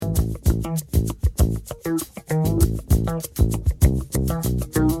When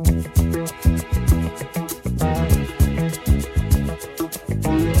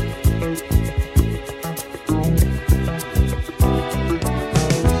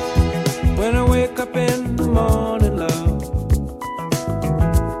I wake up in the morning, love,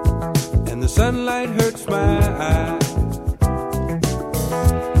 and the sunlight hurts my eyes,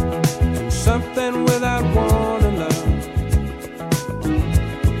 and something without warning, love,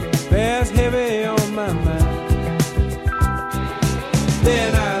 bears heavy on my mind.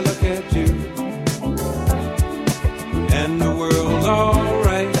 Then I look at you, and the world's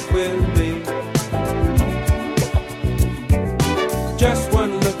alright with me. Just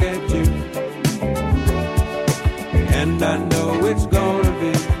one look at you, and I know it's gonna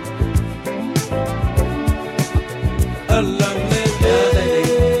be a lovely day.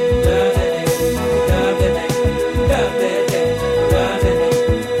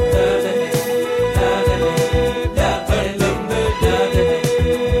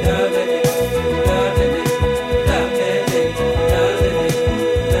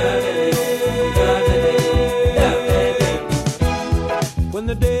 When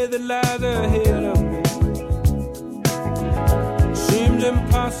the day that lies ahead of me seems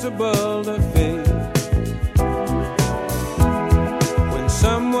impossible to face, when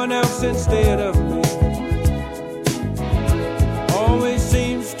someone else instead of me always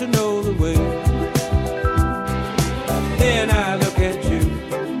seems to know the way, then I look at you,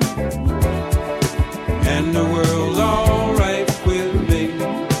 and the world's alright with me.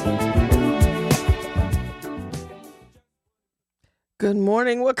 Good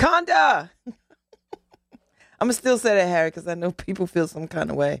morning, Wakanda. I'm going to still say that, Harry, because I know people feel some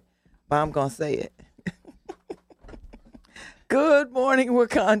kind of way, but I'm going to say it. Good morning,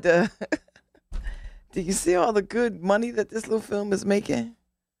 Wakanda. Do you see all the good money that this little film is making?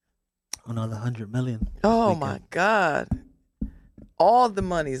 Another 100 million. Oh, my God. All the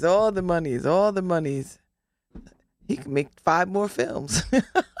monies, all the monies, all the monies. He can make 5 more films.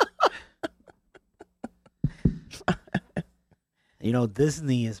 You know,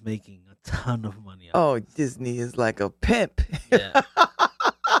 Disney is making a ton of money. Oh, Disney is like a pimp. Yeah.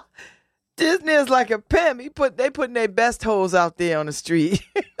 Disney is like a pimp. They putting their best hoes out there on the street.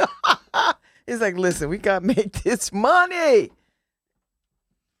 He's like, listen, we gotta make this money.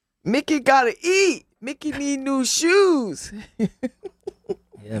 Mickey gotta eat. Mickey need new shoes.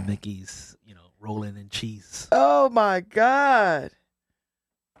 Yeah, Mickey's, rolling in cheese. Oh my God.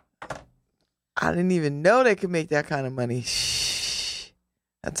 I didn't even know they could make that kind of money. Shh.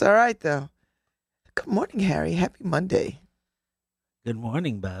 That's all right though. Good morning, Harry. Happy Monday. Good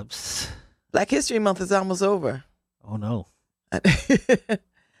morning, Babz. Black History Month is almost over. Oh, no.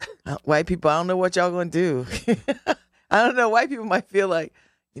 White people, I don't know what y'all gonna do. I don't know. White people might feel like,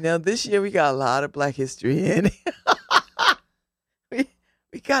 this year we got a lot of Black history in.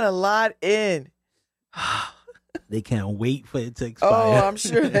 we got a lot in. They can't wait for it to expire. Oh, I'm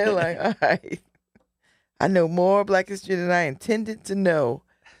sure they're like, all right. I know more Black history than I intended to know.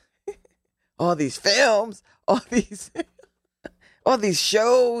 All these films, all these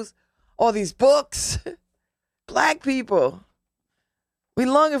shows, all these books. Black people. We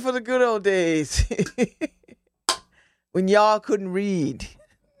longing for the good old days when y'all couldn't read.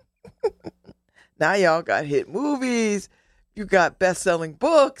 Now y'all got hit movies. You got best-selling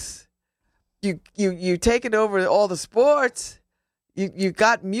books. You taking over all the sports. You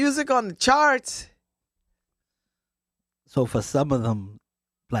got music on the charts. So for some of them,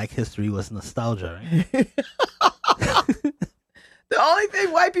 Black history was nostalgia, right? The only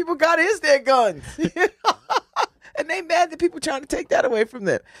thing white people got is their guns. And they mad that people trying to take that away from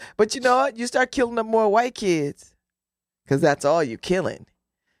them. But you know what? You start killing up more white kids because that's all you killing.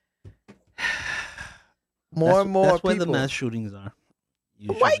 More and more that's people. where the mass shootings are.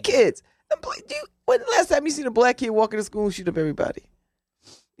 Usually. White kids. When the last time you seen a black kid walk into school and shoot up everybody?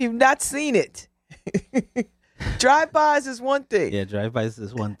 You've not seen it. Drive-bys is one thing. Yeah, drive-bys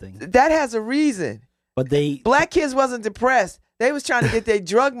is one thing. That has a reason. But black kids wasn't depressed. They was trying to get their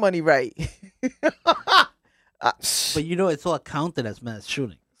drug money right. But it's all counted as mass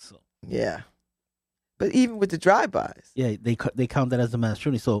shootings. So yeah. But even with the drive-bys. Yeah, they count that as a mass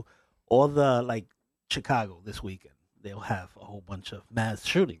shooting. So all the, Chicago this weekend, they'll have a whole bunch of mass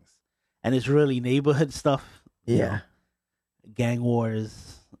shootings. And it's really neighborhood stuff. Yeah. Gang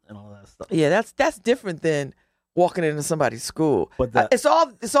wars and all that stuff. Yeah, that's different than walking into somebody's school. But it's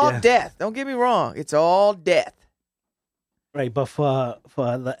all death. Don't get me wrong. It's all death. Right, but for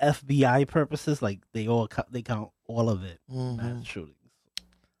the FBI purposes, they count all of it Mm-hmm. mass shootings.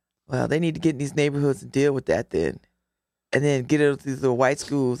 Well, they need to get in these neighborhoods and deal with that then. and then get it to these little white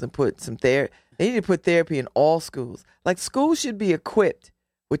schools and put some therapy. They need to put therapy in all schools. Like, schools should be equipped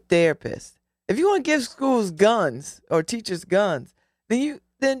with therapists. If you want to give schools guns or teachers guns,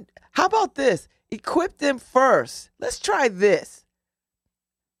 then how about this? Equip them first. Let's try this.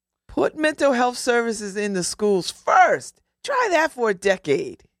 Put mental health services in the schools first. Try that for a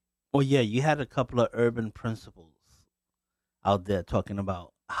decade. Well, yeah, you had a couple of urban principals out there talking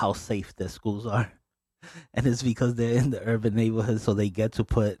about how safe their schools are. And it's because they're in the urban neighborhoods, so they get to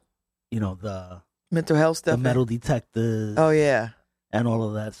put, the mental health stuff, the metal detectors. Oh, yeah. And all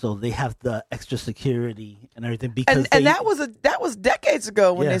of that. So they have the extra security and everything. And that was decades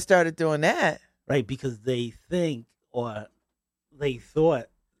ago when they started doing that. Right, because they think, or they thought,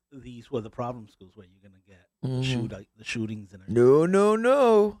 these were the problem schools where you're going to get the shootings and everything.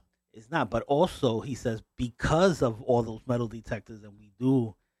 No. It's not. But also, he says, because of all those metal detectors, and we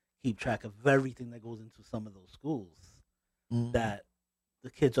do keep track of everything that goes into some of those schools, that the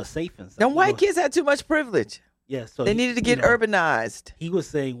kids are safe inside. Them white kids had too much privilege. Yeah, so they needed to get urbanized. He was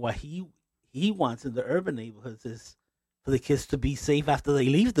saying what he wants in the urban neighborhoods is for the kids to be safe after they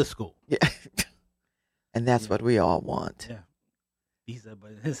leave the school. Yeah. And that's what we all want. Yeah. He said,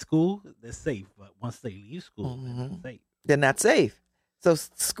 but in his school, they're safe. But once they leave school, they're not safe. They're not safe. So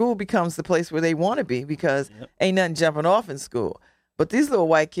school becomes the place where they want to be because ain't nothing jumping off in school. But these little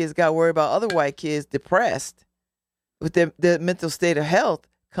white kids got worried about other white kids depressed with their mental state of health,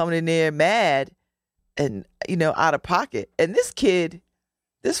 coming in there mad and, out of pocket. And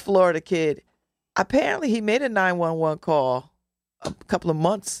this Florida kid, apparently he made a 911 call a couple of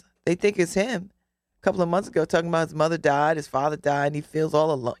months. They think it's him. A couple of months ago, talking about his mother died, his father died, and he feels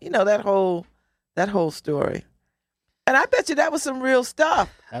all alone. That whole story. And I bet you that was some real stuff.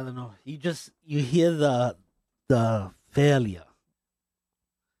 I don't know. You hear the failure,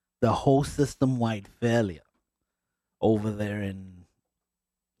 the whole system-wide failure over there in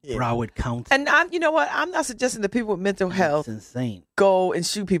Broward County. And you know what? I'm not suggesting that people with mental health insane go and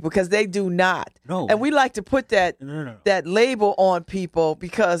shoot people because they do not. No. And we like to put that label on people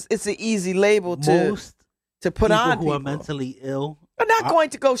because it's an easy label to put on people who are mentally ill. Are not going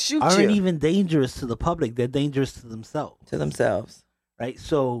to go shoot aren't even dangerous to the public. They're dangerous to themselves. Right?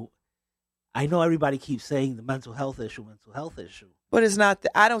 So I know everybody keeps saying the mental health issue. But it's not.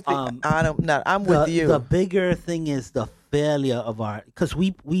 I don't think. I'm with you. The bigger thing is the failure of because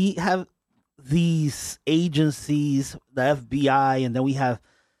we have these agencies, the FBI, and then we have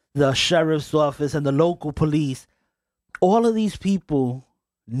the sheriff's office and the local police. All of these people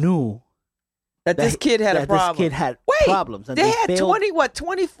knew that this kid had a problem. This kid had problems. And they had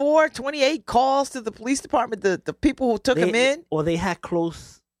 24, 28 calls to the police department, the people who took him in? Or they had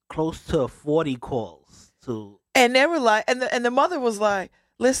close to 40 calls to... And they were like, and the mother was like,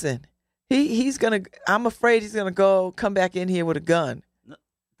 listen, I'm afraid he's going to come back in here with a gun.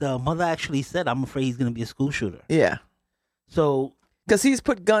 The mother actually said, I'm afraid he's going to be a school shooter. Yeah. So... Because he's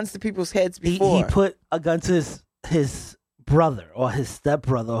put guns to people's heads before. He put a gun to his brother or his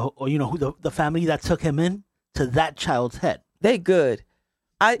stepbrother or who the family that took him in to that child's head. They good.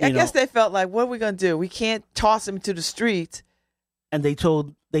 I guess they felt like, what are we gonna do? We can't toss him to the streets. And they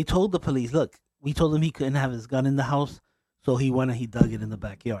told the police, look, we told him he couldn't have his gun in the house, so he went and he dug it in the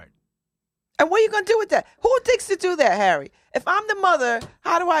backyard. And what are you gonna do with that? Who thinks to do that, Harry? If I'm the mother,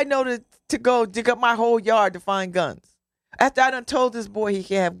 how do I know to go dig up my whole yard to find guns? After I done told this boy he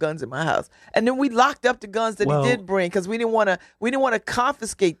can't have guns in my house, and then we locked up the guns that he did bring because we didn't want to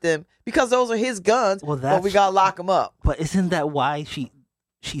confiscate them because those are his guns. But we gotta lock them up. But isn't that why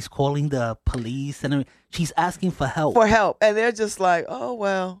she's calling the police and she's asking for help? And they're just like, oh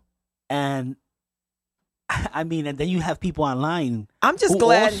well. And I mean, and then you have people online. I'm just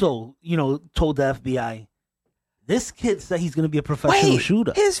glad. Also, told the FBI, this kid said he's gonna be a professional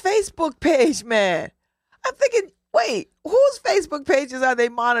shooter. His Facebook page, man. I'm thinking. Wait, whose Facebook pages are they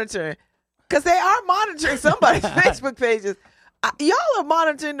monitoring? Because they are monitoring somebody's Facebook pages. Y'all are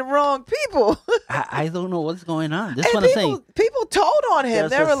monitoring the wrong people. I don't know what's going on. That's what I'm saying. People told on him.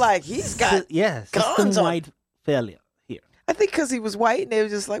 They were like, he's got system-wide failure here. I think because he was white, and they were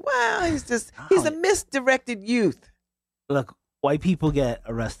just like, well, he's a misdirected youth. Look, white people get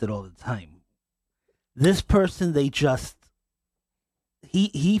arrested all the time. This person, they just...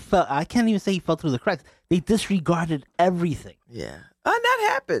 He fell. I can't even say he fell through the cracks. They disregarded everything. Yeah, and that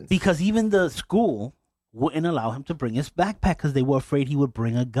happens because even the school wouldn't allow him to bring his backpack because they were afraid he would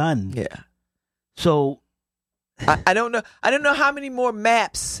bring a gun. Yeah. So I don't know. I don't know how many more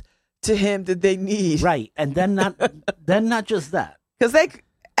maps to him did they need. Right, and then not just that because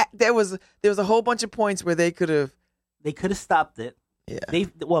there was a whole bunch of points where they could have stopped it. Yeah.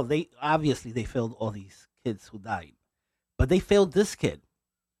 They obviously they failed all these kids who died. But they failed this kid,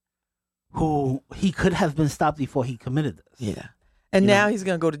 who he could have been stopped before he committed this. Yeah. And now he's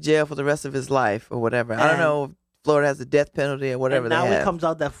going to go to jail for the rest of his life or whatever. I don't know if Florida has a death penalty or whatever and they now have. it comes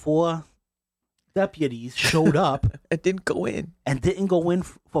out that 4 deputies showed up. It didn't go in. And didn't go in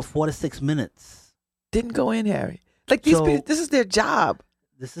for 4 to 6 minutes. Didn't go in, Harry. Like these people, this is their job.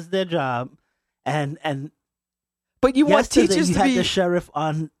 This is their job. And but you want yesterday teachers you to had be the sheriff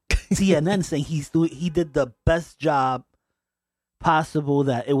on CNN saying he did the best job possible,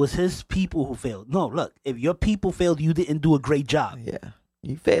 that it was his people who failed. No, look, if your people failed, you didn't do a great job. Yeah.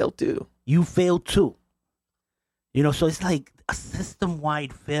 You failed too. You failed too. You know, so it's like a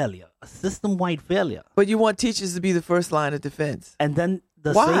system-wide failure. A system-wide failure. But you want teachers to be the first line of defense. And then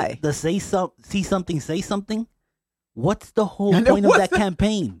why? See something, say something. What's the whole point of that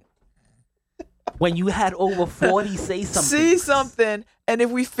campaign? When you had over 40 say something. See something, and if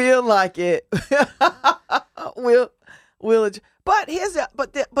we feel like it, we'll. But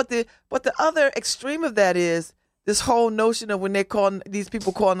the other extreme of that is this whole notion of when these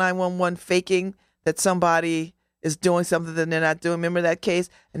people call 911 faking that somebody is doing something that they're not doing. Remember that case?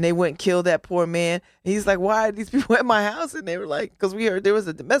 And they went and killed that poor man. And he's like, why are these people at my house? And they were like, because we heard there was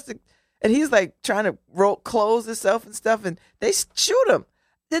a domestic. And he's like trying to clothes himself and stuff. And they shoot him.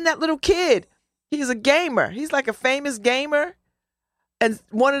 Then that little kid, he's a gamer. He's like a famous gamer. And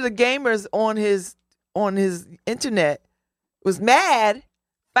one of the gamers on his internet was mad,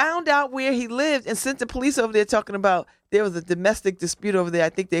 found out where he lived, and sent the police over there talking about there was a domestic dispute over there. I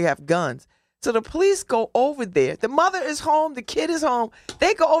think they have guns. So the police go over there. The mother is home. The kid is home.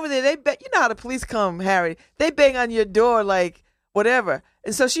 They go over there. You know how the police come, Harry. They bang on your door like whatever.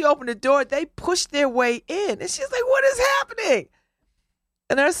 And so she opened the door. They pushed their way in. And she's like, what is happening?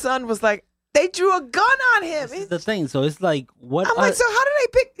 And her son was like, they drew a gun on him. This is the thing. So it's like, what? I'm like, so how do they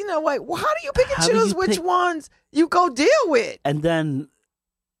pick, how do you pick and choose which ones you go deal with? And then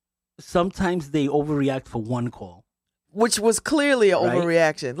sometimes they overreact for one call. Which was clearly an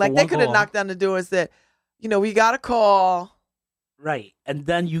overreaction. Like they could have knocked on the door and said, we got a call. Right. And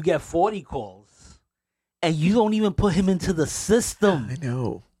then you get 40 calls and you don't even put him into the system. I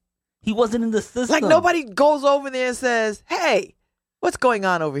know. He wasn't in the system. Like nobody goes over there and says, hey, what's going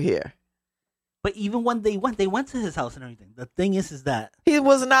on over here? But even when they went to his house and everything. The thing is that he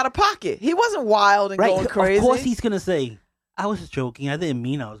wasn't out of pocket. He wasn't wild and going crazy. Of course he's going to say, I was just joking. I didn't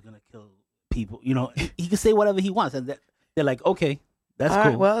mean I was going to kill people. He can say whatever he wants. And they're like, okay, that's all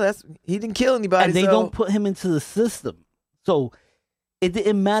cool. Right, well, he didn't kill anybody. And they don't put him into the system. So it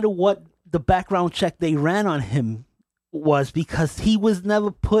didn't matter what the background check they ran on him was, because he was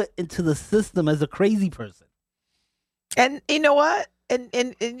never put into the system as a crazy person. And you know what? And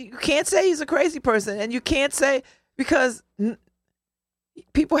you can't say he's a crazy person, and you can't say, because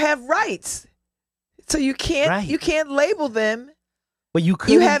people have rights, so you can't label them. But you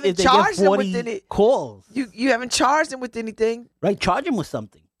haven't charged them with any calls. You haven't charged them with anything, right? Charge him with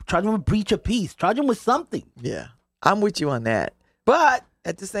something. Charge him with breach of peace. Charge him with something. Yeah, I'm with you on that. But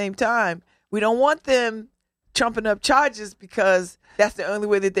at the same time, we don't want them trumping up charges, because that's the only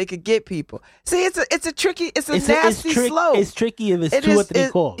way that they could get people. See, it's a nasty slope. It's tricky if it's 2 or 3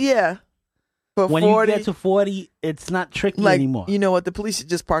 calls. Yeah. But when 40, you get to 40, it's not tricky anymore. You know what? The police should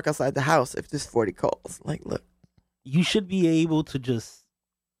just park outside the house if there's 40 calls. Like, look. You should be able to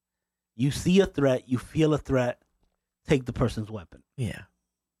you see a threat, you feel a threat, take the person's weapon. Yeah.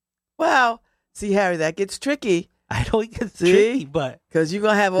 Well, see, Harry, that gets tricky. I know it gets tricky, but because you're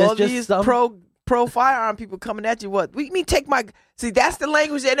gonna have all these pro firearm people coming at you. What we mean? Take my. See, that's the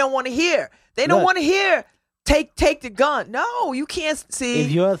language they don't want to hear. They don't want to hear. Take the gun. No, you can't. See,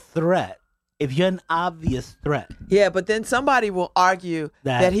 if you're a threat, if you're an obvious threat. Yeah, but then somebody will argue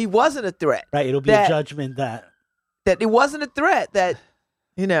that he wasn't a threat. Right. It'll be a judgment that it wasn't a threat. That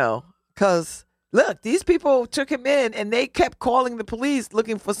because look, these people took him in and they kept calling the police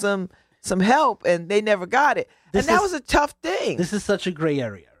looking for some help, and they never got it. And that was a tough thing. This is such a gray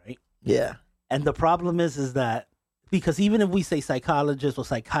area, right? Yeah. And the problem is that, because even if we say psychologists or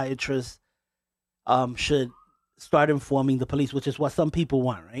psychiatrists should start informing the police, which is what some people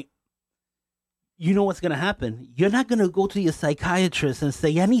want, right? You know what's going to happen? You're not going to go to your psychiatrist and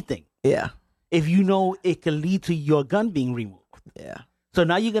say anything. Yeah. If you know it can lead to your gun being removed. Yeah. So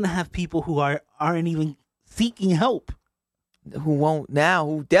now you're going to have people who aren't even seeking help. Who won't now,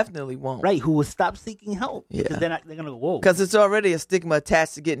 who definitely won't. Right, who will stop seeking help. Yeah. Because they're going to go, whoa. Because it's already a stigma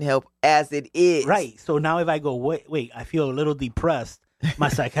attached to getting help as it is. Right. So now if I go, wait, I feel a little depressed, my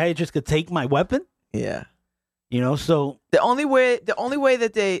psychiatrist could take my weapon? Yeah. So the only way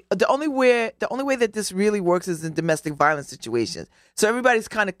that this really works is in domestic violence situations. So everybody's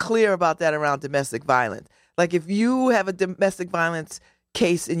kind of clear about that around domestic violence. Like if you have a domestic violence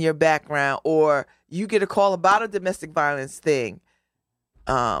case in your background, or you get a call about a domestic violence thing,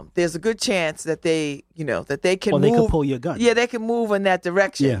 there's a good chance that they can Or move. they can pull your gun. Yeah, they can move in that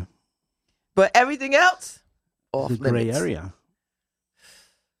direction. Yeah. But everything else, off It's a gray limits. area.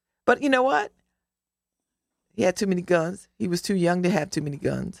 But you know what? He had too many guns. He was too young to have too many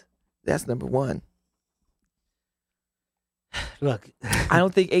guns. That's number one. Look, I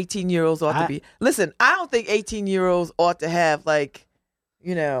don't think 18-year-olds ought to be. Listen, I don't think 18-year-olds ought to have like,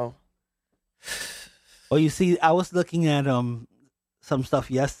 Well, you see, I was looking at some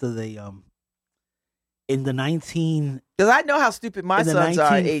stuff yesterday. In the because I know how stupid my in the sons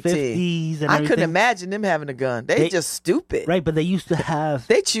are at 18. 1950s and I couldn't everything. imagine them having a gun. They just stupid. Right, but they used to have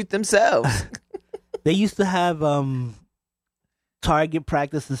They'd shoot themselves. they used to have target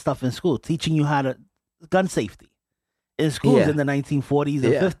practice and stuff in school, teaching you how to gun safety in schools Yeah. in the 1940s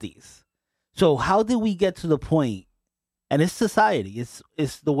and Yeah. 50s. So how did we get to the point? And it's society.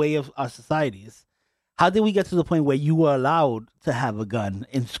 It's the way of our society. How did we get to the point where you were allowed to have a gun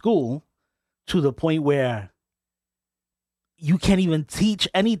in school, to the point where you can't even teach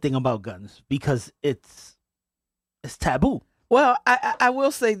anything about guns because it's taboo? Well, I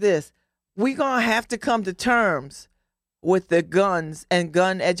will say this. We're going to have to come to terms with the guns and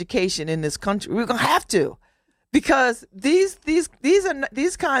gun education in this country. We're going to have to, because these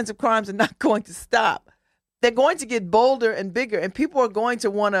kinds of crimes are not going to stop. They're going to get bolder and bigger, and people are going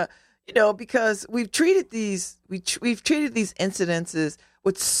to want to, because we've treated these incidences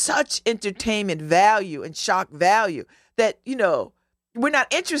with such entertainment value and shock value that, we're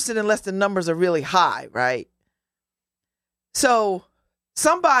not interested unless the numbers are really high, right? So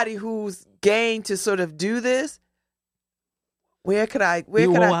somebody who's game to sort of do this, where could I get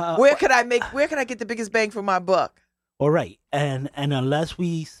the biggest bang for my buck? All right. And unless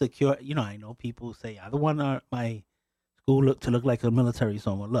we secure, I know people say, I don't want my school to look like a military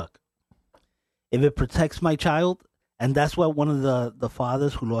zone. Well, look, if it protects my child, and that's what one of the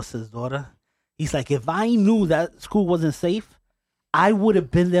fathers who lost his daughter, he's like, if I knew that school wasn't safe, I would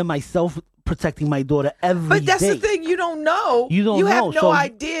have been there myself protecting my daughter every day. But that's the thing, you don't know. You have no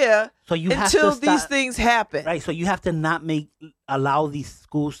idea until these things happen. Right, so you have to allow these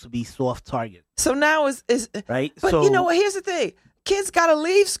schools to be soft targets. So now is right. But you know what? Here's the thing: kids got to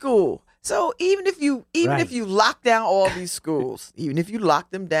leave school. So even if you lock down all these schools, even if you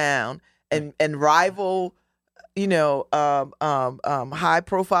lock them down and rival, high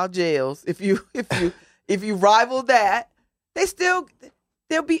profile jails, if you rival that, there'll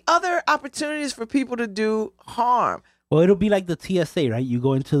be other opportunities for people to do harm. Well, it'll be like the TSA, right? You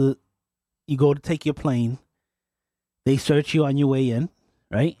go to take your plane. They search you on your way in,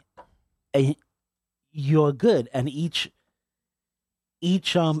 right? And you're good. And each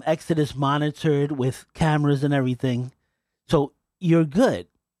exit is monitored with cameras and everything. So you're good.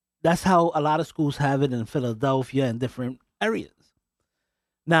 That's how a lot of schools have it in Philadelphia and different areas.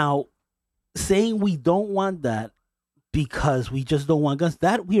 Now, saying we don't want that because we just don't want guns,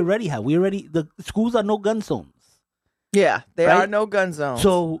 that we already have. The schools are no gun zones. Yeah, they right? are no gun zones.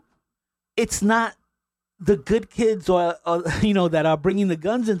 So it's not the good kids or that are bringing the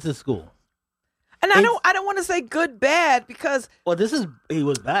guns into school. And I don't want to say good bad, because he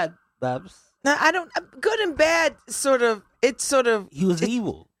was bad, Babz. Now good and bad he was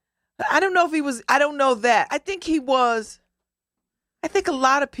evil. I don't know if he was. I don't know that. I think he was. I think a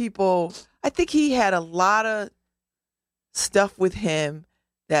lot of people. I think he had a lot of stuff with him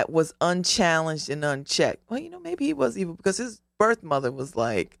that was unchallenged and unchecked. Well, maybe he was evil because his birth mother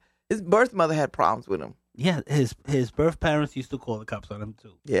had problems with him. Yeah, his birth parents used to call the cops on him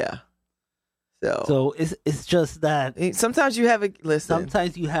too. Yeah. So it's just that sometimes you have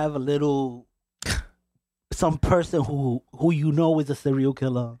Sometimes you have a little some person who is a serial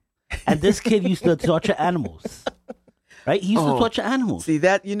killer, and this kid used to torture animals. Right, he used to torture animals. See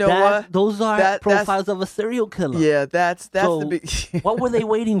that? What? Those are profiles of a serial killer. Yeah, that's so the big. What were they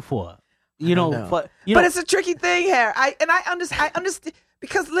waiting for? But it's a tricky thing, Harry. I understand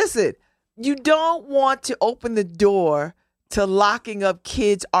because listen, you don't want to open the door to locking up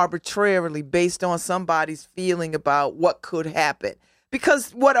kids arbitrarily based on somebody's feeling about what could happen.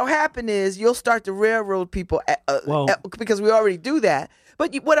 Because what'll happen is you'll start to railroad people. Because we already do that.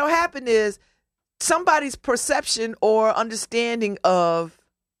 But what'll happen is somebody's perception or understanding of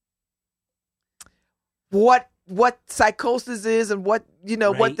what psychosis is and what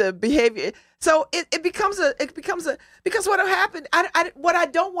what the behavior. So it becomes because what'll happen. What I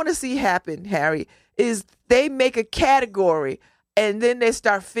don't want to see happen, Harry, is they make a category and then they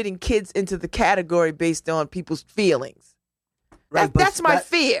start fitting kids into the category based on people's feelings. Right, but That's my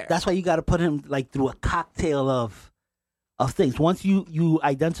fear. That's why you got to put him like through a cocktail of things. Once you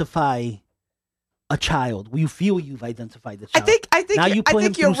identify a child, you feel you've identified the child. I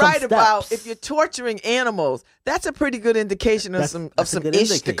think you're right about if you're torturing animals. That's a pretty good indication of some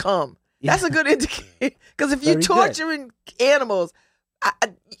ish to come. Yeah. That's a good indication because if you're torturing animals,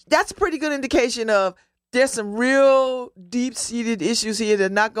 that's a pretty good indication of there's some real deep-seated issues here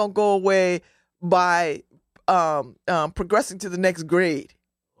that are not going to go away by progressing to the next grade.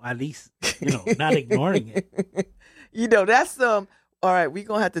 At least, not ignoring it. That's all right, we're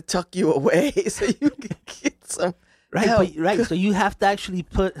going to have to tuck you away so you can get some help. Right. So you have to actually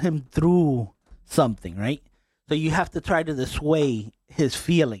put him through something, right? So you have to try to dissuade his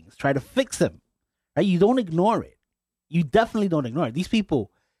feelings, try to fix him, right? You don't ignore it. You definitely don't ignore it. These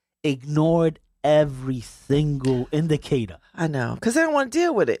people ignored every single indicator. I know, because they don't want to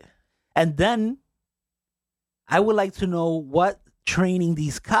deal with it. And then I would like to know what training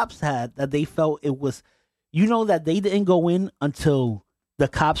these cops had that they felt it was, that they didn't go in until the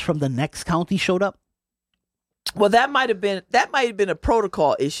cops from the next county showed up. Well, that might have been a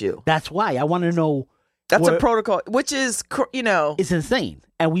protocol issue. That's why I want to know. That's a protocol, which is, it's insane.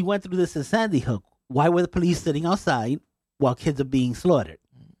 And we went through this in Sandy Hook. Why were the police sitting outside while kids are being slaughtered?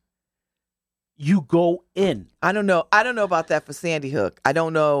 You go in. I don't know about that for Sandy Hook. I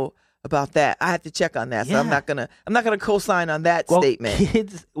don't know about that. I have to check on that. So I'm not gonna co-sign on that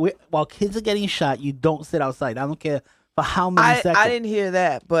statement. While kids are getting shot, you don't sit outside. I don't care for how many seconds. I didn't hear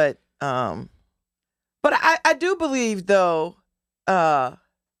that, but I do believe though,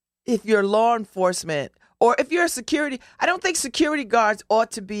 if you're law enforcement or if you're a security, I don't think security guards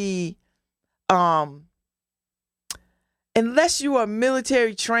ought to be, unless you are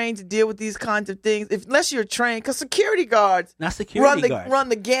military trained to deal with these kinds of things. Unless you're trained, because security guards run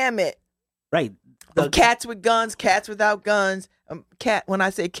the gamut. Right. Of cats with guns, cats without guns. When I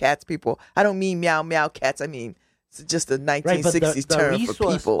say cats, people, I don't mean meow meow cats. I mean it's just a 1960s term for people.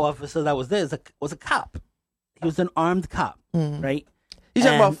 The resource officer that was there was a cop. He was an armed cop, right? You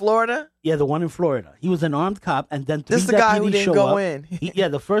talking about Florida? Yeah, the one in Florida. He was an armed cop, and then this is the guy who didn't go in.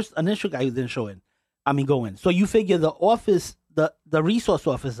 The first initial guy who didn't go in. So you figure the resource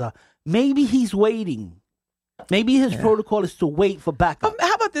officer, maybe he's waiting. Maybe his protocol is to wait for backup.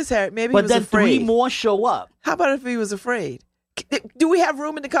 How about this, Harry? Maybe he was afraid. But then 3 more show up. How about if he was afraid? Do we have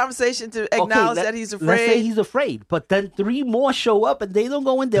room in the conversation to acknowledge that he's afraid? Let's say he's afraid, but then 3 more show up and they don't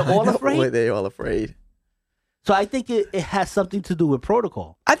go in. They're all afraid. They're all afraid. So I think it has something to do with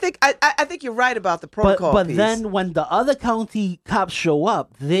protocol. I think you're right about the protocol but piece. Then when the other county cops show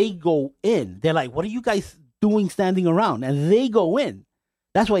up, they go in. They're like, "What are you guys doing standing around?" And they go in.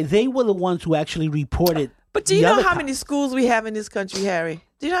 That's why they were the ones who actually reported. But do you know how many schools we have in this country, Harry?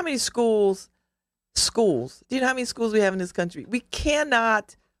 Do you know how many schools? Do you know how many schools we have in this country? We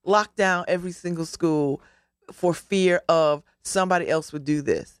cannot lock down every single school for fear of somebody else would do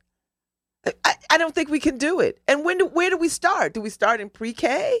this. I don't think we can do it. And where do we start? Do we start in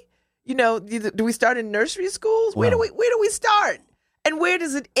pre-K? Do we start in nursery schools? Where do we start? And where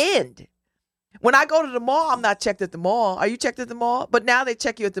does it end? When I go to the mall, I'm not checked at the mall. Are you checked at the mall? But now they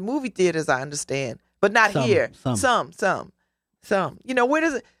check you at the movie theaters, I understand. But not here. Some. Where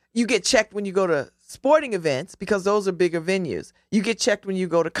does it? You get checked when you go to sporting events because those are bigger venues. You get checked when you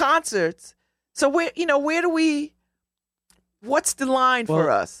go to concerts. So where do we? What's the line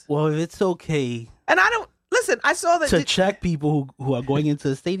for us? Well, if it's okay. And I don't listen. I saw that to check people who are going into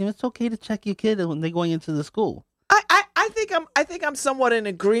the stadium. It's okay to check your kid when they're going into the school. I think I'm somewhat in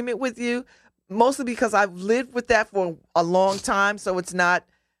agreement with you, mostly because I've lived with that for a long time. So it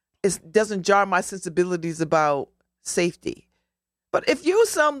doesn't jar my sensibilities about safety. But if you're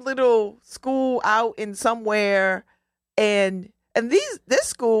some little school out in somewhere, and this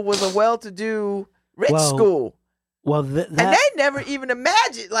school was a well-to-do rich school. Well, and they never even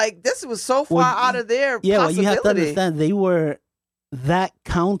imagined, like, this was so far out of their possibility. Well, you have to understand, that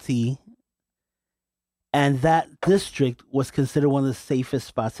county and that district was considered one of the safest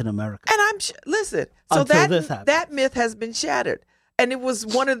spots in America. And listen, so that myth has been shattered. And it was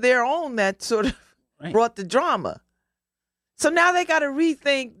one of their own that sort of brought the drama. So now they got to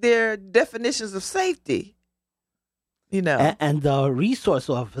rethink their definitions of safety. And the resource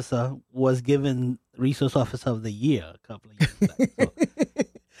officer was given Resource Officer of the Year a couple of years back.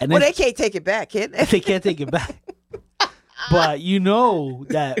 So, they can't take it back, can they? They can't take it back. But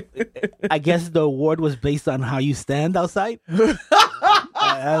that I guess the award was based on how you stand outside. I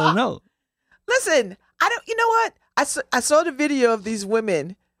don't know. Listen, you know what? I saw the video of these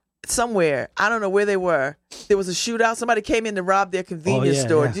women somewhere. I don't know where they were. There was a shootout. Somebody came in to rob their convenience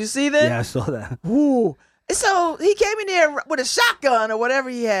store. Did you see that? Yeah, I saw that. Ooh. So he came in there with a shotgun or whatever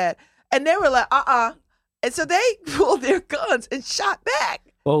he had, and they were like, and so they pulled their guns and shot back.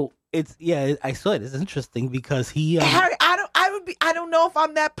 Well, I saw it. It's interesting because he. Harry, I don't know if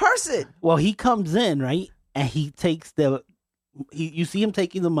I'm that person. Well, he comes in, right, and he takes you see him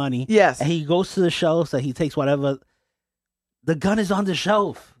taking the money. Yes. And he goes to the shelves and he takes whatever. The gun is on the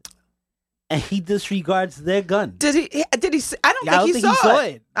shelf, and he disregards their gun. Did he? I don't think he saw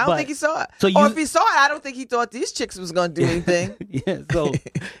it. I don't think he saw it. Or if he saw it, I don't think he thought these chicks was going to do anything. Yeah. So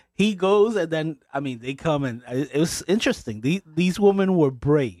he goes, and then they come, and it was interesting. These women were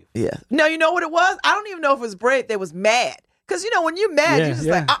brave. Yeah. No, you know what it was? I don't even know if it was brave. They was mad. Because, when you're mad, you're just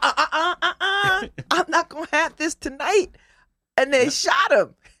like, I'm not going to have this tonight. And they shot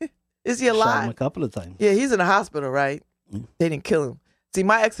him. Is he alive? Shot him a couple of times. Yeah, he's in the hospital, right? They didn't kill him. See,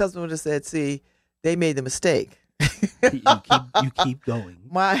 my ex-husband would have said, see, they made the mistake. you keep going.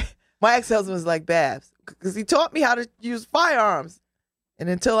 My ex-husband was like Babz, because he taught me how to use firearms. And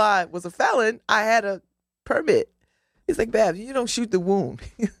until I was a felon, I had a permit. He's like, Babz, you don't shoot the wound.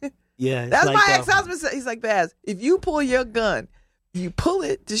 Yeah. That's like, my ex-husband said. He's like, Babz, if you pull your gun, you pull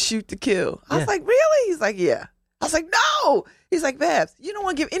it to shoot to kill. I was like, really? He's like, yeah. I was like, no. He's like, Babz, you don't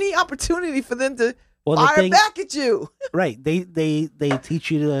want to give any opportunity for them to fire back at you. Right. They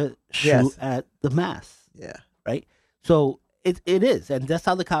teach you to shoot at the mass. Yeah. Right. So it is, and that's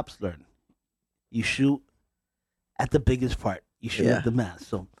how the cops learn. You shoot at the biggest part. You shoot at the mass.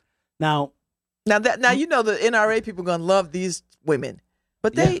 So now the NRA people are gonna love these women,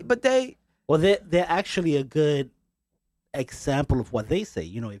 but they're actually a good example of what they say.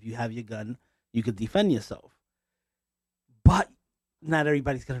 If you have your gun, you could defend yourself, but not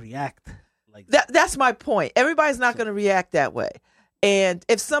everybody's gonna react like that. That's my point. Everybody's not going to react that way. And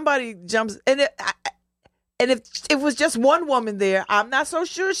if somebody jumps, and if it was just one woman there, I'm not so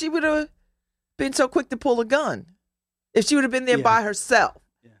sure she would have been so quick to pull a gun. If she would have been there by herself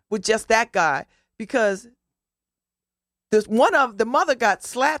with just that guy, because the mother got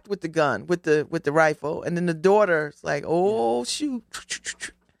slapped with the gun, with the rifle, and then the daughter's like, oh shoot.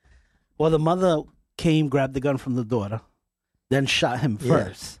 Well, the mother grabbed the gun from the daughter, then shot him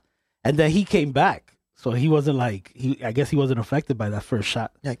first. And then he came back. So he wasn't I guess he wasn't affected by that first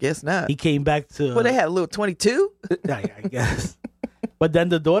shot. I guess not. He came back to... Well, they had a little 22? I guess. But then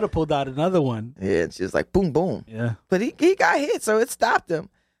the daughter pulled out another one. Yeah, and she was like, boom, boom. Yeah. But he got hit, so it stopped him.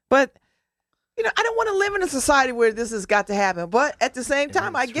 But, I don't want to live in a society where this has got to happen. But at the same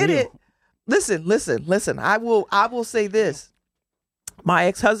time, I get it. Listen. I will say this. My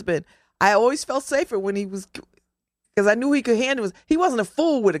ex-husband, I always felt safer when he was... Because I knew he could handle it. He wasn't a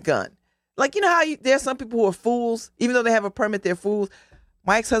fool with a gun. Like, how there's some people who are fools. Even though they have a permit, they're fools.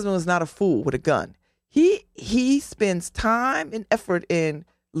 My ex-husband was not a fool with a gun. He spends time and effort in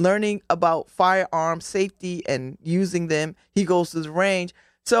learning about firearm safety and using them. He goes to the range.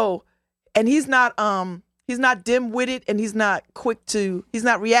 So, and he's not dim-witted, and he's not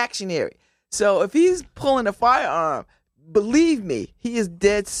reactionary. So if he's pulling a firearm, believe me, he is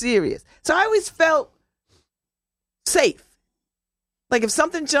dead serious. So I always felt safe. Like if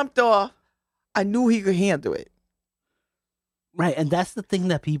something jumped off, I knew he could handle it. Right, and that's the thing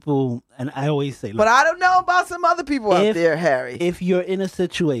that people, and I always say, look, but I don't know about some other people out there, Harry. If you're in a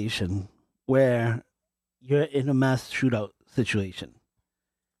situation where you're in a mass shootout situation,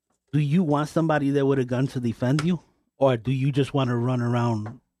 do you want somebody there with a gun to defend you? Or do you just want to run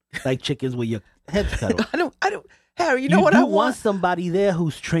around like chickens with your heads cut off? I don't, Harry, you know what I want? Somebody there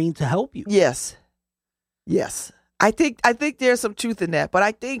who's trained to help you. Yes. I think there's some truth in that, but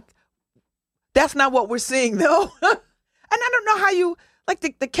I think that's not what we're seeing, though. And I don't know how you, like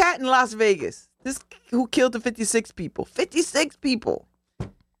the cat in Las Vegas, this who killed the 56 people. 56 people.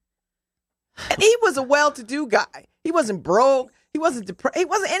 And he was a well-to-do guy. He wasn't broke. He wasn't depressed.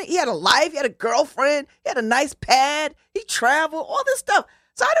 He had a life. He had a girlfriend. He had a nice pad. He traveled. All this stuff.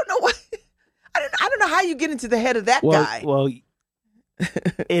 So I don't know what. I don't know how you get into the head of that guy. Well,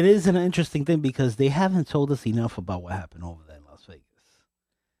 it is an interesting thing because they haven't told us enough about what happened over there in Las Vegas.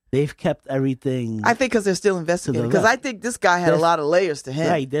 They've kept everything. I think because they're still investigating. Because I think this guy had a lot of layers to him.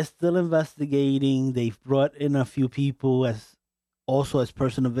 Right. They're still investigating. They've brought in a few people as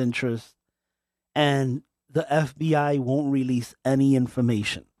person of interest. And the FBI won't release any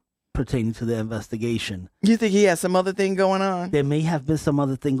information pertaining to the investigation. You think he has some other thing going on? There may have been some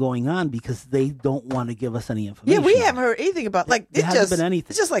other thing going on because they don't want to give us any information. Yeah, we haven't heard anything about there hasn't been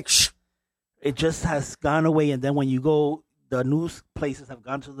anything. It's just like shh. It just has gone away, and then when you go, the news places have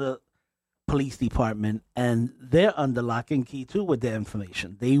gone to the police department, and they're under lock and key too with their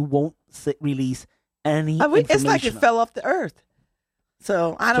information. They won't release any information. It's like it fell off the earth.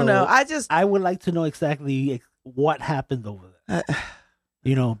 So I don't know. I would like to know exactly what happened over there.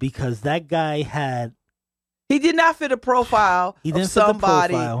 Because that guy he did not fit a profile He didn't of fit the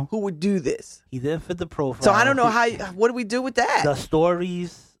somebody profile. who would do this. He didn't fit the profile. So I don't know what do we do with that? The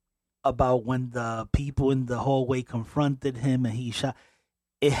stories about when the people in the hallway confronted him and he shot,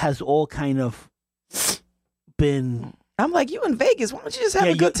 it has all kind of been. I'm like, you in Vegas? Why don't you just have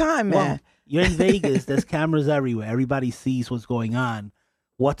a good time, man? Well, you're in Vegas. There's cameras everywhere. Everybody sees what's going on.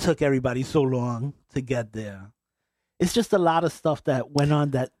 What took everybody so long to get there? It's just a lot of stuff that went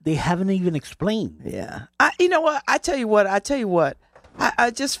on that they haven't even explained. Yeah. You know what? I tell you what.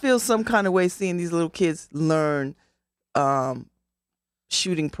 I just feel some kind of way seeing these little kids learn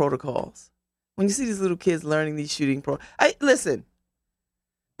shooting protocols. When you see these little kids learning these shooting listen.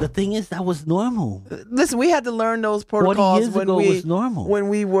 The thing is, that was normal. Listen, we had to learn those protocols 40 years ago was normal. When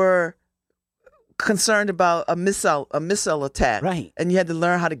we were concerned about a missile attack. Right. And you had to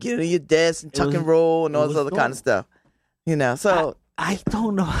learn how to get under your desk and tuck and roll and all this other kind of stuff. So I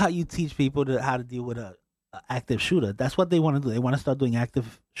don't know how you teach people how to deal with a active shooter. That's what they want to do. They want to start doing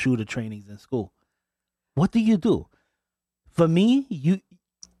active shooter trainings in school. What do you do? For me,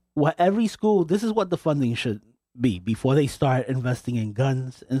 every school, this is what the funding should be before they start investing in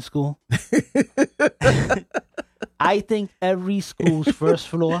guns in school. I think every school's first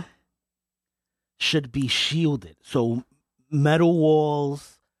floor should be shielded. So metal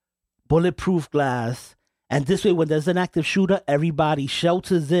walls, bulletproof glass, and this way when there's an active shooter, everybody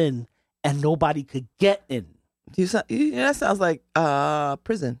shelters in and nobody could get in. That sounds like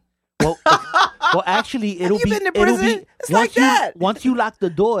prison. Well, actually, it'll Have you be. been to prison? It'll be It's like that. Once you lock the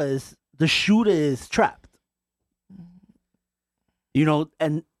doors, the shooter is trapped.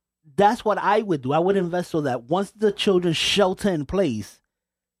 And that's what I would do. I would invest so that once the children shelter in place,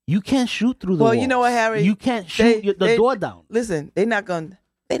 you can't shoot through the walls. Well, you know what, Harry? You can't shoot the door down. Listen, they're not gonna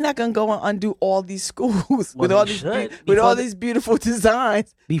go and undo all these schools with all these beautiful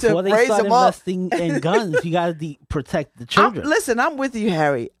designs before to they raise start them up. investing in guns. You got to protect the children. I'm with you,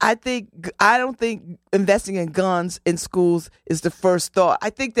 Harry. I don't think investing in guns in schools is the first thought. I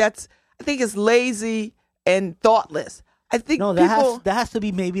think it's lazy and thoughtless. I think that has to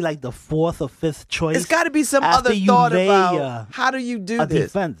be maybe like the fourth or fifth choice. It's got to be some other thought about how do you do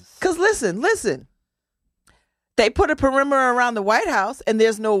this? Defense. Because listen. They put a perimeter around the White House, and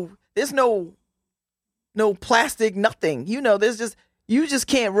there's no plastic, nothing. There's just you just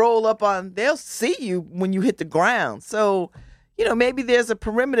can't roll up on. They'll see you when you hit the ground. So, maybe there's a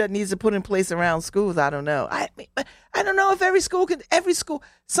perimeter that needs to put in place around schools. I don't know. I don't know if every school.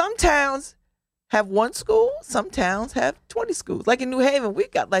 Some towns have one school. Some towns have 20 schools. Like in New Haven, we've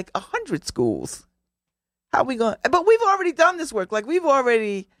got like 100 schools. How we going? But we've already done this work. Like we've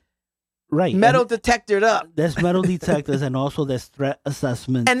already. Right. Metal detectored up. There's metal detectors and also there's threat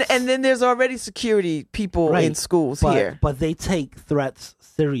assessments. And then there's already security people in schools here. But they take threats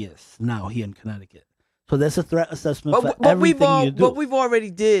serious now here in Connecticut. So there's a threat assessment for everything you do. But we've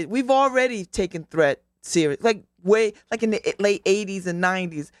already taken threat serious. Like in the late 80s and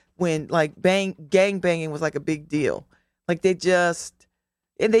 90s when like gang banging was like a big deal. Like they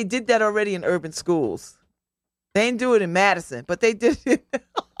did that already in urban schools. They didn't do it in Madison, but they did it.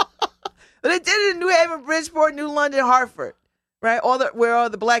 But they did it in New Haven, Bridgeport, New London, Hartford, right? Where all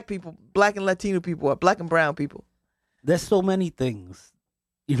the black people, black and Latino people are, black and brown people. There's so many things.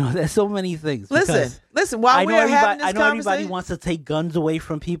 There's so many things. Listen. While we are having this I know everybody wants to take guns away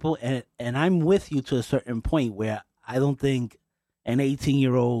from people, and I'm with you to a certain point where I don't think an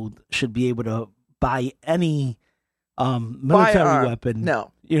 18-year-old should be able to buy any military weapon.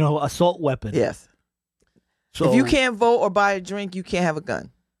 No. Assault weapon. Yes. So if you can't vote or buy a drink, you can't have a gun.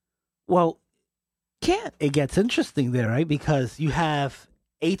 Well, can't. It gets interesting there, right? Because you have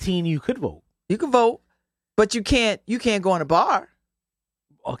 18, you could vote. You can vote, but you can't go in a bar.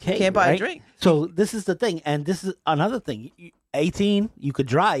 Okay. You can't buy a drink. So this is the thing, and this is another thing. 18, you could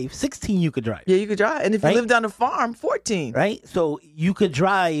drive. 16, you could drive. Yeah, you could drive. And if you lived on a farm, 14. Right? So you could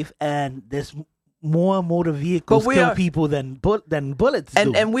drive, and there's more motor vehicles kill people than bullets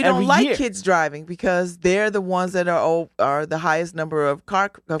do. And we don't like year. kids driving because they're the ones that are the highest number of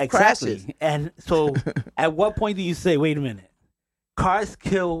crashes. And so at what point do you say, wait a minute, cars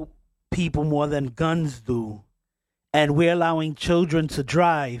kill people more than guns do, and we're allowing children to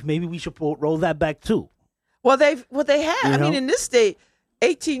drive? Maybe we should roll that back too. Well, they have. I mean, in this state,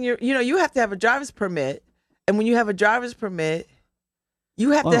 18 you have to have a driver's permit, and when you have a driver's permit,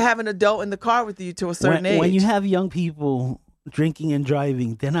 you have to have an adult in the car with you to a certain age. When you have young people drinking and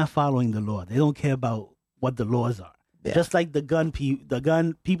driving, they're not following the law. They don't care about what the laws are. Yeah. Just like the gun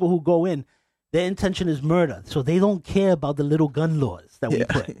people who go in, Their intention is murder. So they don't care about the little gun laws that we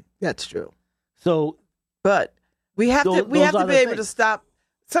put. That's true. So, but we have to be able to stop.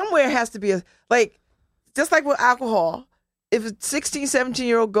 Somewhere has to be just like with alcohol. If a 16,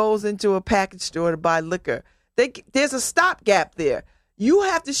 17-year-old goes into a package store to buy liquor, there's a stopgap there. You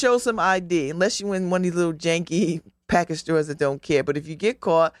have to show some ID, unless you in one of these little janky package stores that don't care. But if you get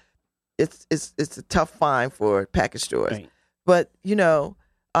caught, it's a tough fine for package stores. Right. But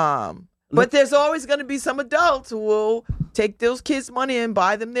but there's always going to be some adults who will take those kids' money and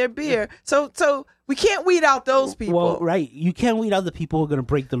buy them their beer. So we can't weed out those people. Well, right. You can't weed out the people who are going to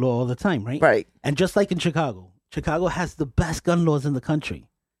break the law all the time, right? Right. And just like in Chicago has the best gun laws in the country.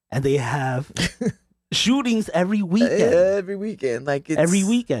 And they have shootings every weekend. Every weekend. Every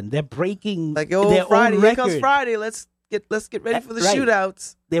weekend. They're breaking their own Friday. record. Here comes Friday. Let's get ready for the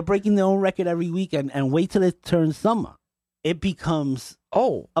shootouts. They're breaking their own record every weekend, and wait till it turns summer. It becomes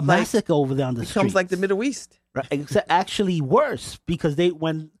a massacre over there on the streets. It becomes like the Middle East. Right. It's actually worse because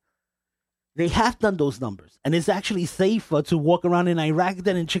when they have done those numbers, and it's actually safer to walk around in Iraq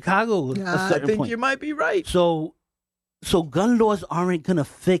than in Chicago. I think you might be right. So gun laws aren't going to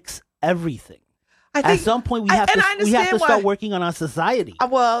fix everything. At some point, we have to start working on our society.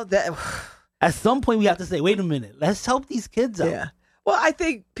 At some point, we have to say, wait a minute, let's help these kids out. Yeah. Well, I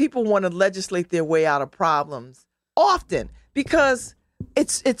think people want to legislate their way out of problems often because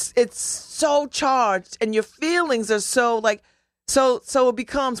it's so charged and your feelings are so it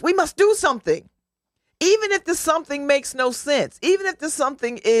becomes, we must do something. Even if the something makes no sense, even if the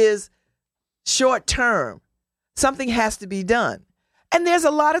something is short term, something has to be done. And there's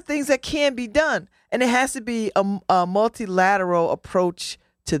a lot of things that can be done. And it has to be a multilateral approach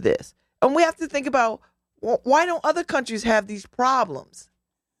to this. And we have to think about, why don't other countries have these problems?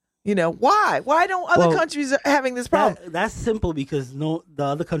 Why? Why don't other countries having this problem? That's simple because the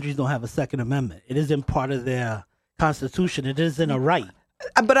other countries don't have a Second Amendment. It isn't part of their constitution. It isn't a right.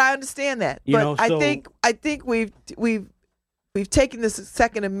 But I understand that. I think we've taken this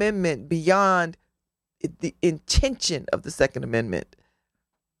Second Amendment beyond the intention of the Second Amendment.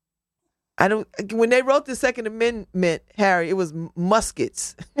 When they wrote the Second Amendment, Harry, it was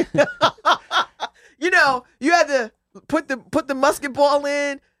muskets. You had to put the musket ball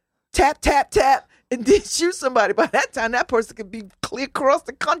in, tap, tap, tap, and then shoot somebody. By that time, that person could be clear across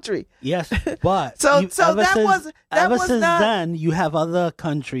the country. Yes, but ever since then, you have other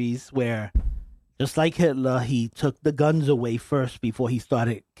countries where, just like Hitler, he took the guns away first before he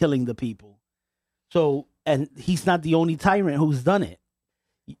started killing the people. So, and he's not the only tyrant who's done it.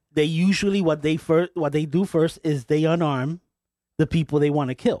 They usually what they do first is they unarm the people they want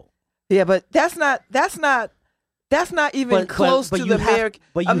to kill. Yeah, but that's not even close to the American.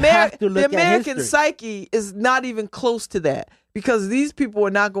 The American psyche is not even close to that because these people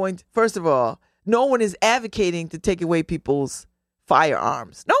are not going to. First of all, no one is advocating to take away people's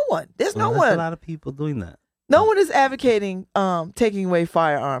firearms. No one. There's no one. A lot of people doing that. No one is advocating taking away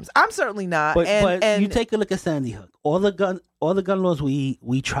firearms. I'm certainly not. But you take a look at Sandy Hook. All the gun laws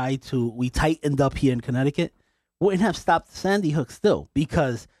we tightened up here in Connecticut wouldn't have stopped Sandy Hook still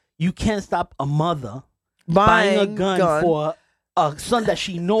because you can't stop a mother buying a gun for a son that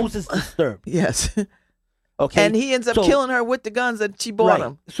she knows is disturbed. Yes. Okay. And he ends up killing her with the guns that she bought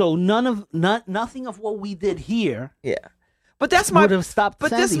him. So nothing of what we did here. Yeah. But that's would have stopped.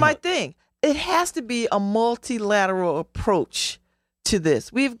 But Sandy this is my Hook. thing. It has to be a multilateral approach to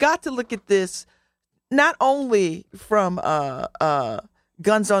this. We've got to look at this not only from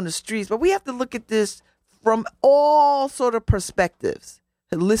guns on the streets, but we have to look at this from all sort of perspectives,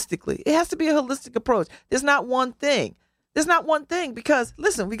 holistically. It has to be a holistic approach. There's not one thing. Because,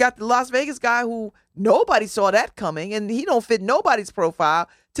 listen, we got the Las Vegas guy who nobody saw that coming, and he don't fit nobody's profile,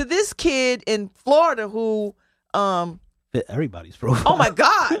 to this kid in Florida who... fit everybody's profile. Oh, my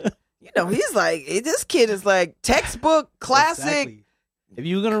God. He's like, this kid is like textbook, classic. Exactly. If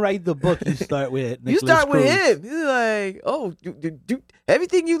you're going to write the book, you start with Nicholas You start with Cruz. him. He's like, do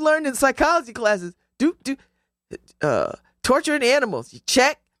everything you learned in psychology classes. Torturing animals, you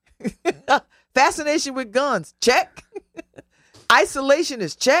check. Fascination with guns, check.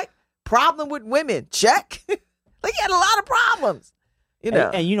 Isolationist, check. Problem with women, check. Like, he had a lot of problems.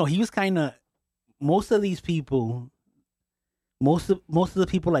 And he was kind of, most of these people... Most of the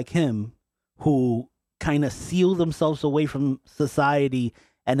people like him who kind of seal themselves away from society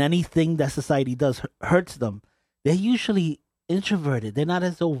and anything that society does hurts them, they're usually introverted. They're not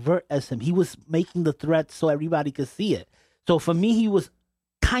as overt as him. He was making the threats so everybody could see it. So for me, he was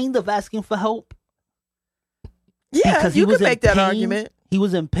kind of asking for help. Yeah, because you could make that argument. He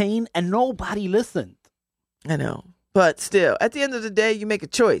was in pain and nobody listened. I know. But still, at the end of the day, you make a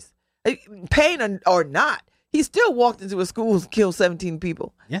choice. pain or not, he still walked into a school and killed 17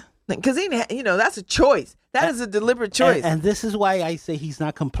 people. Yeah. Because that's a choice. That is a deliberate choice. And this is why I say he's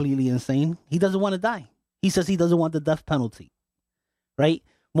not completely insane. He doesn't want to die. He says he doesn't want the death penalty. Right?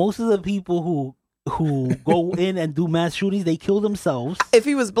 Most of the people who go in and do mass shootings, they kill themselves. If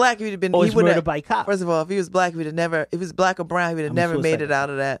he was black, he'd have been murdered by cops. First of all, if he was black, if he was black or brown, he would have never made it out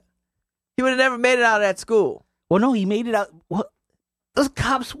of that. He would have never made it out of that school. Well, no, he made it out. What? Those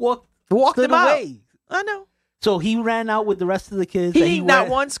cops walked him away. Out. I know. So he ran out with the rest of the kids. He not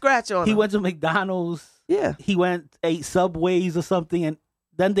one scratch on him. He went to McDonald's. Yeah. He ate Subways or something, and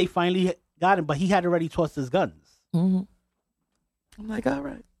then they finally got him, but he had already tossed his guns. Mm-hmm. I'm like, all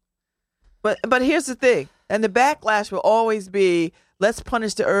right. But here's the thing, and the backlash will always be, let's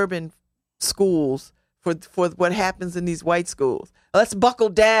punish the urban schools for what happens in these white schools. Let's buckle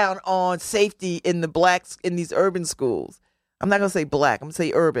down on safety in these urban schools. I'm not gonna say black. I'm gonna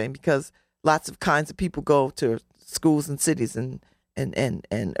say urban because lots of kinds of people go to schools and cities and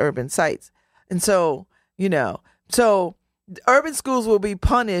urban sites, and so urban schools will be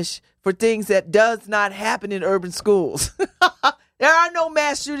punished for things that does not happen in urban schools. There are no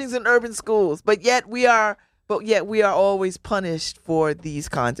mass shootings in urban schools, but yet we are always punished for these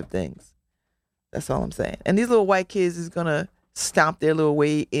kinds of things. That's all I'm saying. And these little white kids is gonna stomp their little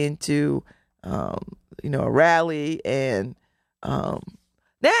way into, a rally, and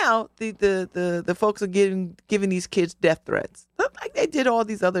now the folks are giving these kids death threats, like they did all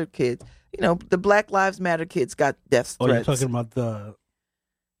these other kids. The Black Lives Matter kids got death threats. Oh, you're talking about the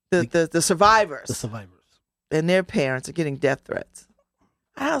survivors. The survivors. And their parents are getting death threats.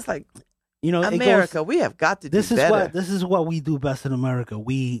 I was like, America, we have got to do better. This is what we do best in America.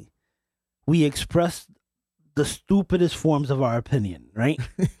 We express the stupidest forms of our opinion, right?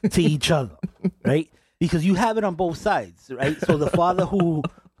 To each other, right? Because you have it on both sides, right? So the father who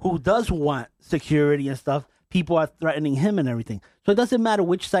does want security and stuff, people are threatening him and everything. So it doesn't matter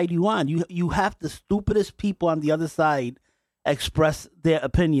which side you on. You have the stupidest people on the other side express their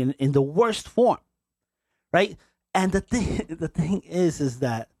opinion in the worst form. Right, and the thing is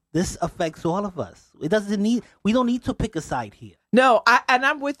that this affects all of us. We don't need to pick a side here. No,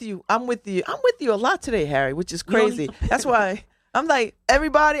 I'm with you. I'm with you a lot today, Harry, which is crazy. That's why I'm like,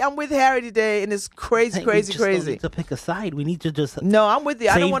 everybody, I'm with Harry today, and it's crazy. We just don't need to pick a side. We need to just no. I'm with you.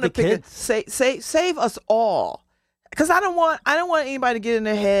 I don't want to pick save us all, because I don't want anybody to get in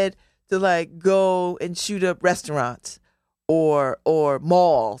their head to like go and shoot up restaurants. Or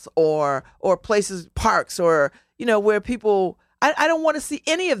malls or places, parks, or where people. I don't want to see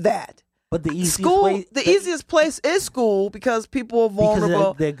any of that. But the easiest place is school because people are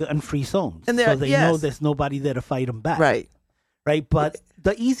vulnerable. Because they're gun-free zones, and so they know there's nobody there to fight them back. Right. But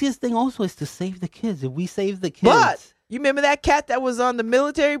the easiest thing also is to save the kids. If we save the kids, but you remember that cat that was on the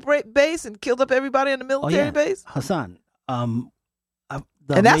military base and killed up everybody on the military base, Hassan.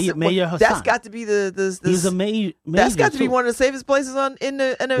 Mayor Hassan. That's got to be He's a mayor. That's got to be one of the safest places on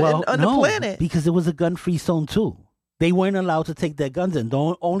the planet. Because it was a gun-free zone too. They weren't allowed to take their guns in.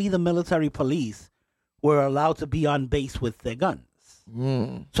 Only the military police were allowed to be on base with their guns.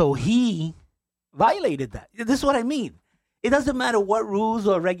 So he violated that. This is what I mean. It doesn't matter what rules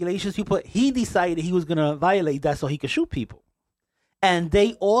or regulations you put. He decided he was going to violate that so he could shoot people. And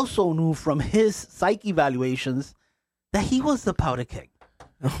they also knew from his psych evaluations that he was the powder keg.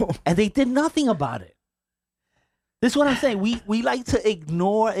 And they did nothing about it. This is what I'm saying. We like to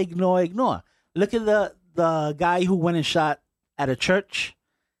ignore. Look at the guy who went and shot at a church.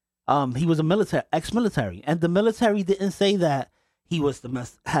 He was a ex-military, and the military didn't say that he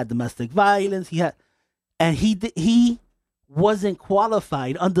had domestic violence. He wasn't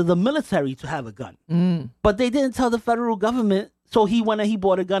qualified under the military to have a gun. But they didn't tell the federal government, so he went and he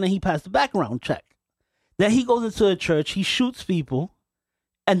bought a gun and he passed the background check. Then he goes into a church, he shoots people.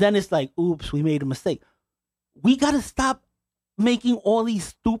 And then it's like, oops, we made a mistake. We got to stop making all these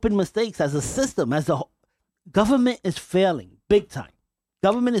stupid mistakes as a system. Government is failing big time.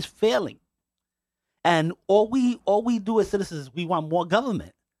 Government is failing. And all we do as citizens, we want more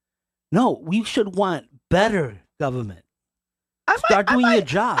government. No, we should want better government. Start doing your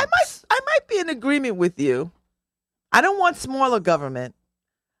jobs. I might be in agreement with you. I don't want smaller government,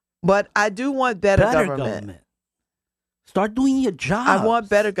 but I do want better government. Start doing your job. I want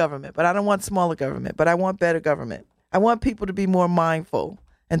better government, but I don't want smaller government. But I want better government. I want people to be more mindful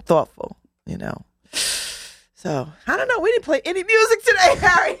and thoughtful, So, I don't know. We didn't play any music today,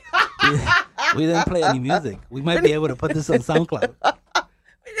 Harry. We didn't play any music. We might be able to put this on SoundCloud.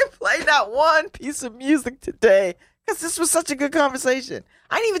 We didn't play not one piece of music today because this was such a good conversation.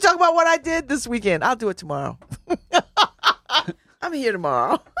 I didn't even talk about what I did this weekend. I'll do it tomorrow. I'm here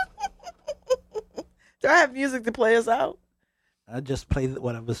tomorrow. Do I have music to play us out? I just play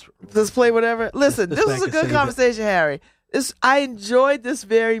whatever. Just play whatever. Listen, Just this was a good conversation, Harry. I enjoyed this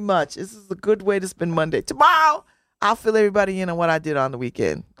very much. This is a good way to spend Monday. Tomorrow, I'll fill everybody in on what I did on the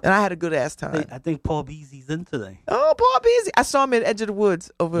weekend. And I had a good ass time. I think Paul Beasley's in today. Oh, Paul Beasley. I saw him at Edge of the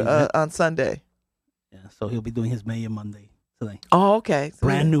Woods over on Sunday. Yeah, so he'll be doing his Mayor Monday today. Oh, okay. So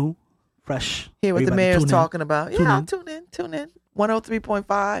brand new, fresh. Hear what the mayor's talking about. Tune Yeah, in. Tune in.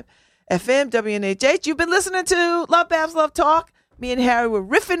 103.5 FM WNHH. You've been listening to Love Babz Love Talk. Me and Harry were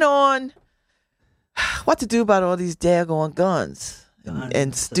riffing on what to do about all these daggone guns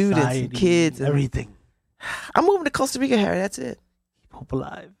and students and kids. And everything. I'm moving to Costa Rica, Harry. That's it. Keep hope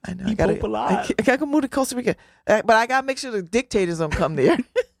alive. I know. Keep hope alive. I gotta move to Costa Rica. But I gotta make sure the dictators don't come there.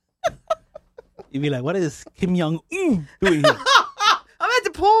 You'd be like, what is Kim Jong-un doing here? I'm at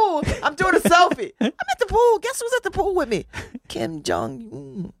the pool. I'm doing a selfie. I'm at the pool. Guess who's at the pool with me? Kim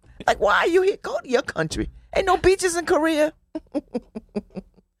Jong-un. Like, why are you here? Go to your country. Ain't no beaches in Korea.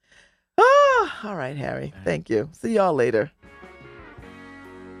 All right, Harry. Thank you. See y'all later.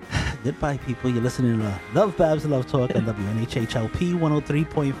 Goodbye, people. You're listening to Love Babz Love Talk on WNHHLP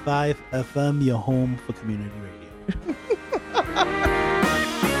 103.5 FM, your home for community radio.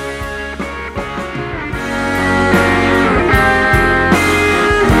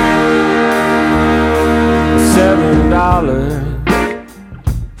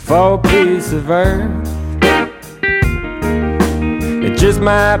 $7 for a piece of earth. It just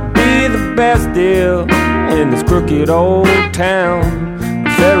might be the best deal in this crooked old town.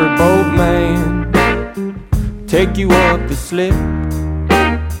 Ferry boat man, take you up the slip,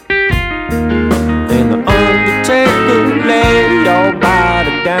 and the undertaker lay your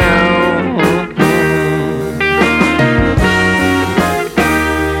body down.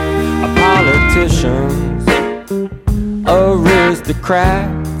 Politicians,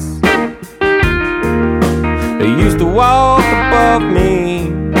 aristocrats, they used to walk above me,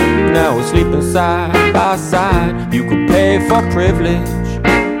 now we're sleeping side by side. You could pay for privilege,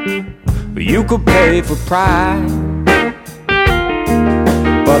 but you could pay for pride.